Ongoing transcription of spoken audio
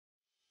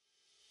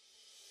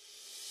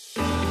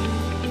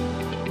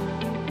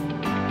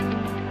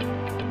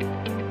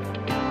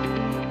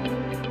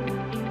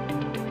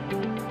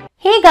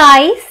Hey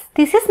guys,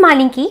 this is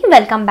Malinki.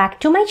 Welcome back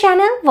to my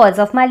channel Words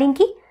of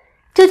Malinki.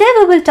 Today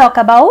we will talk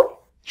about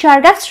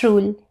Chargaff's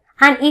rule.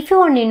 And if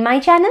you are new in my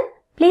channel,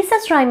 please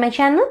subscribe my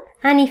channel.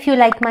 And if you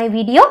like my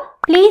video,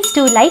 please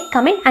do like,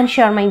 comment and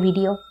share my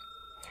video.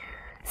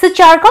 So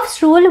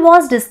Chargaff's rule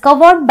was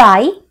discovered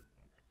by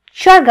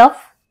Chargaff.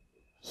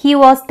 He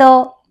was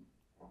the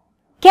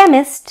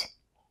chemist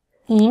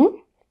in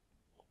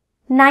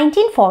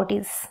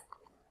 1940s.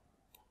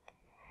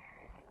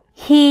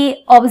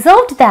 He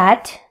observed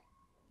that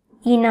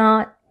in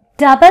a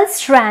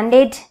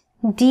double-stranded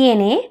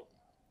DNA,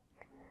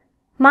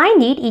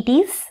 mind it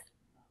is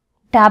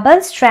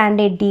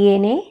double-stranded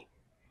DNA.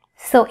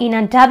 So in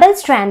a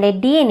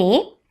double-stranded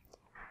DNA,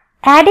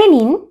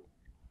 adenine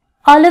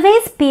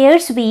always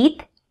pairs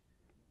with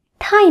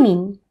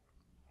thymine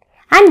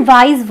and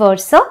vice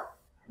versa.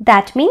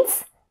 That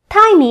means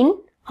thymine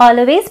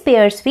always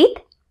pairs with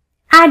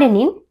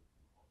adenine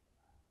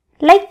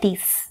like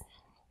this.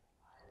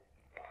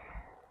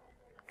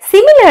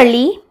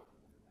 Similarly,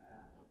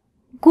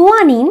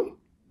 guanine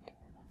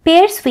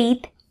pairs with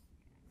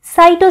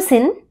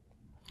cytosine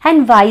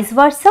and vice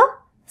versa.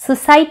 So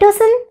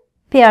cytosine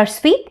pairs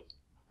with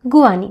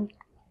guanine.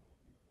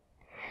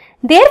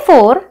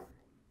 Therefore,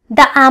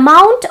 the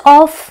amount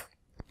of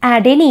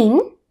adenine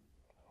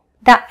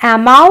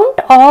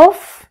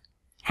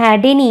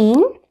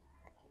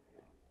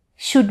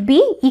should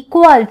be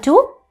equal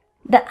to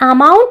the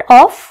amount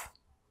of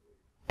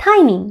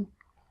thymine,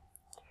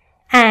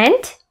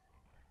 and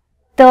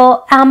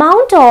the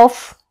amount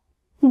of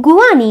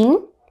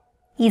guanine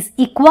is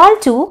equal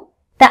to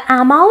the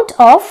amount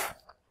of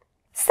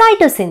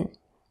cytosine.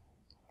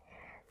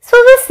 So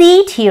we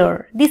see it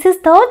here. This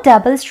is the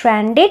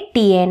double-stranded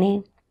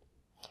DNA.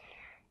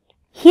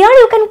 Here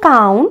you can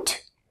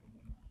count.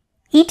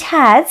 It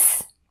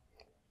has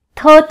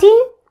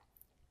 13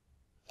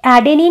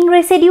 adenine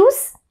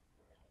residues,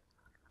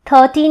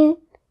 13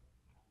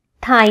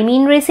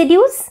 thymine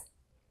residues,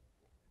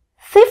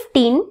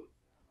 15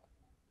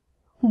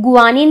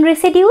 guanine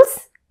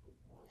residues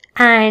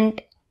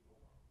and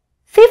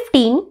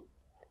 15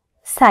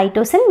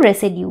 cytosine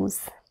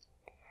residues.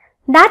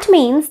 That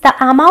means the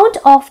amount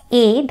of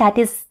A, that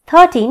is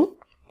 13,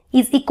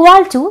 is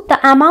equal to the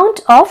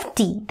amount of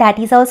T, that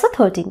is also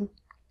 13.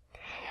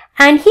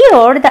 And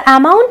here the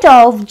amount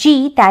of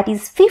G, that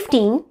is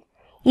 15,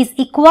 is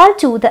equal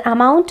to the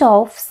amount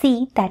of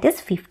C, that is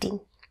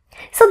 15.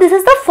 So this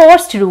is the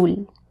first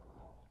rule.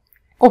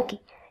 Okay,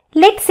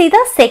 let's see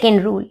the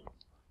second rule.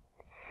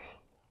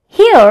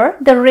 Here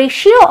the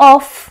ratio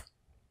of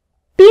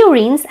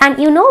purines, and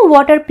you know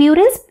what are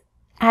purines?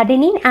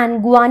 Adenine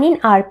and guanine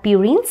are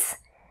purines,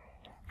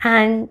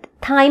 and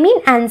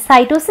thymine and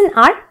cytosine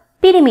are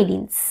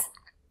pyrimidines,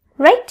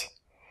 right?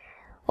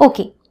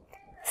 Okay,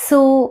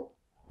 so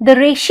the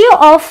ratio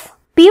of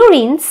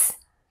purines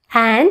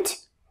and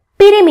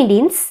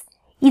pyrimidines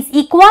is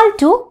equal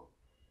to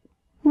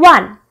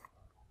 1.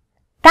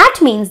 That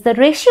means the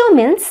ratio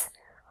means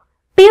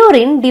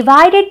purine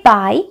divided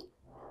by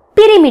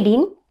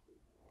pyrimidine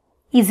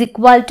is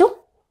equal to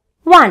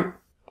 1.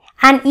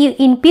 And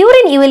in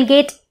purine you will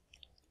get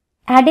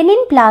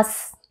adenine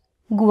plus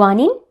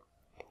guanine,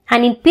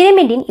 and in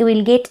pyrimidine you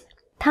will get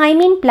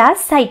thymine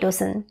plus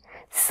cytosine.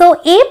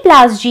 So A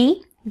plus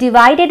G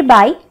divided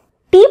by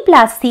T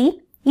plus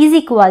C is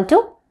equal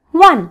to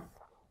 1.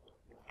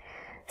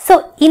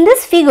 So in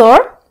this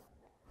figure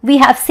we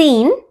have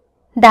seen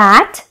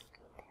that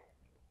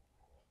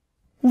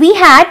we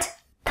had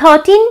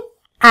 13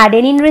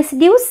 adenine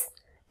residues,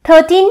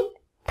 13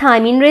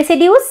 thymine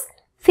residues,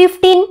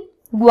 15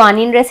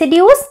 guanine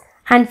residues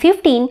and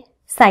 15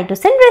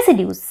 cytosine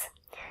residues.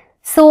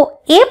 So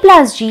A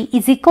plus G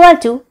is equal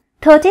to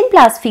 13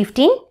 plus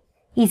 15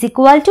 is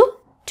equal to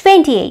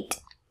 28.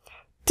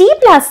 T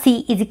plus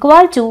C is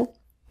equal to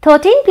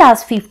 13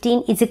 plus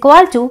 15 is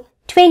equal to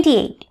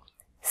 28.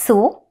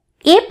 So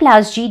A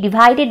plus G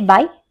divided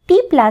by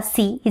T plus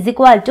C is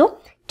equal to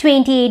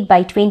 28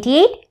 by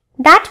 28.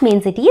 That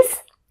means it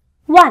is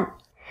 1.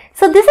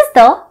 So this is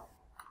the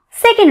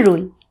second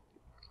rule.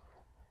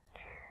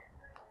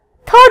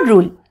 Third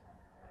rule.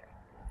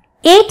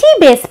 AT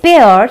base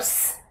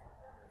pairs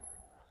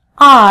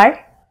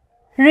are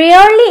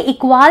rarely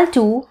equal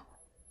to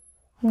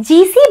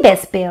GC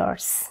base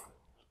pairs.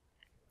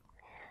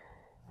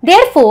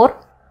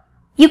 Therefore,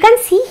 you can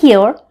see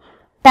here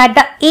that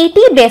the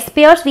AT base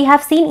pairs we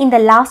have seen in the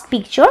last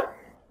picture,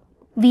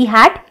 we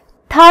had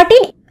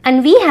 13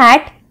 and we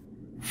had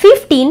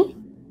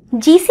 15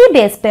 GC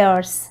base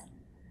pairs.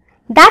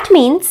 That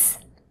means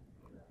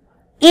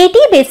AT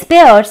base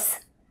pairs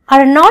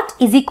are not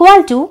is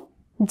equal to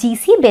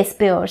GC base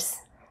pairs.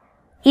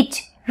 It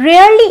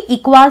rarely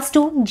equals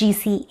to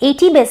GC.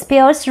 AT base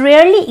pairs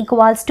rarely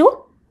equals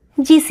to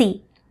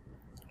GC.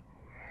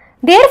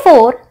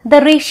 Therefore, the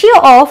ratio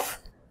of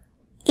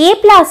A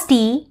plus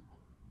T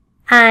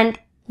and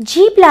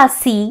G plus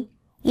C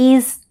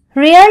is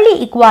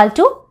rarely equal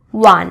to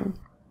 1,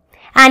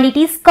 and it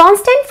is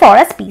constant for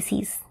a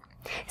species.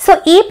 So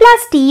A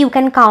plus T you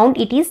can count,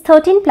 it is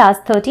 13 plus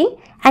 13,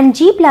 and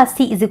G plus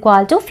C is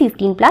equal to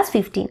 15 plus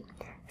 15.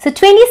 So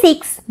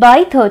 26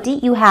 by 30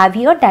 you have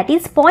here, that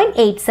is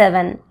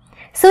 0.87.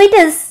 So it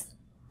is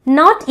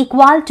not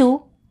equal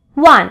to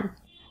 1.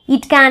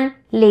 It can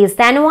less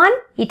than 1,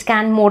 it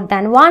can more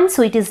than 1,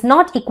 so it is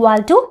not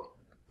equal to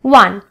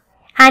 1,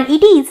 and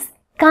it is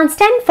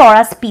constant for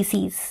a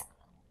species.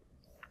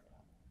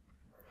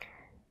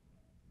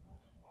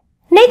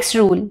 Next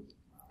rule.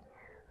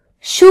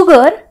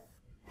 Sugar,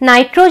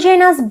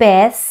 nitrogenous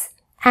base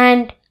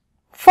and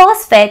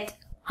phosphate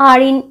are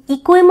in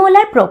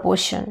equimolar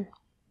proportion.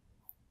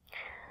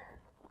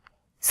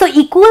 So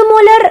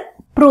equimolar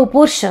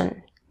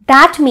proportion,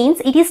 that means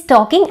it is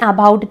talking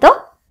about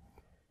the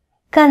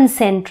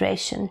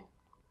concentration.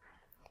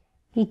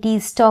 It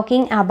is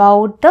talking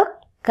about the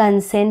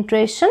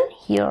concentration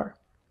here.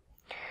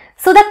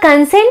 So the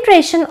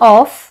concentration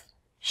of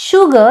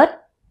sugar,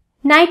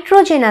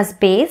 nitrogenous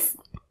base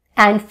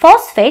and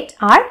phosphate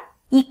are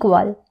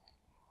equal.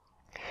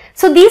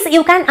 So this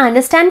you can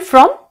understand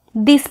from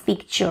this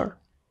picture.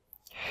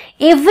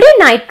 Every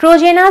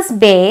nitrogenous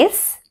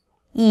base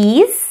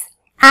is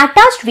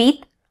attached with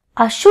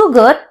a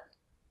sugar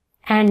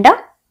and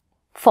a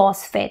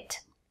phosphate.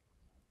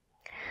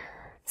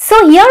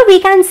 So here we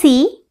can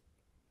see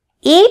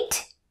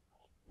 8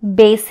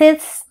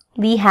 bases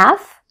we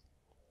have,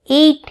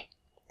 8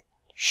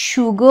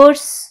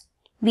 sugars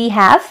we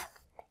have,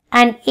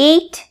 and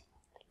 8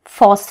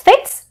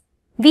 phosphates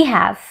we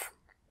have.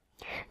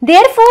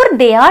 Therefore,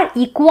 they are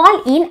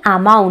equal in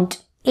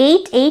amount.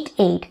 8, 8,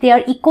 8. They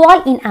are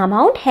equal in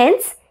amount,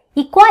 hence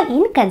equal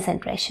in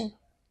concentration.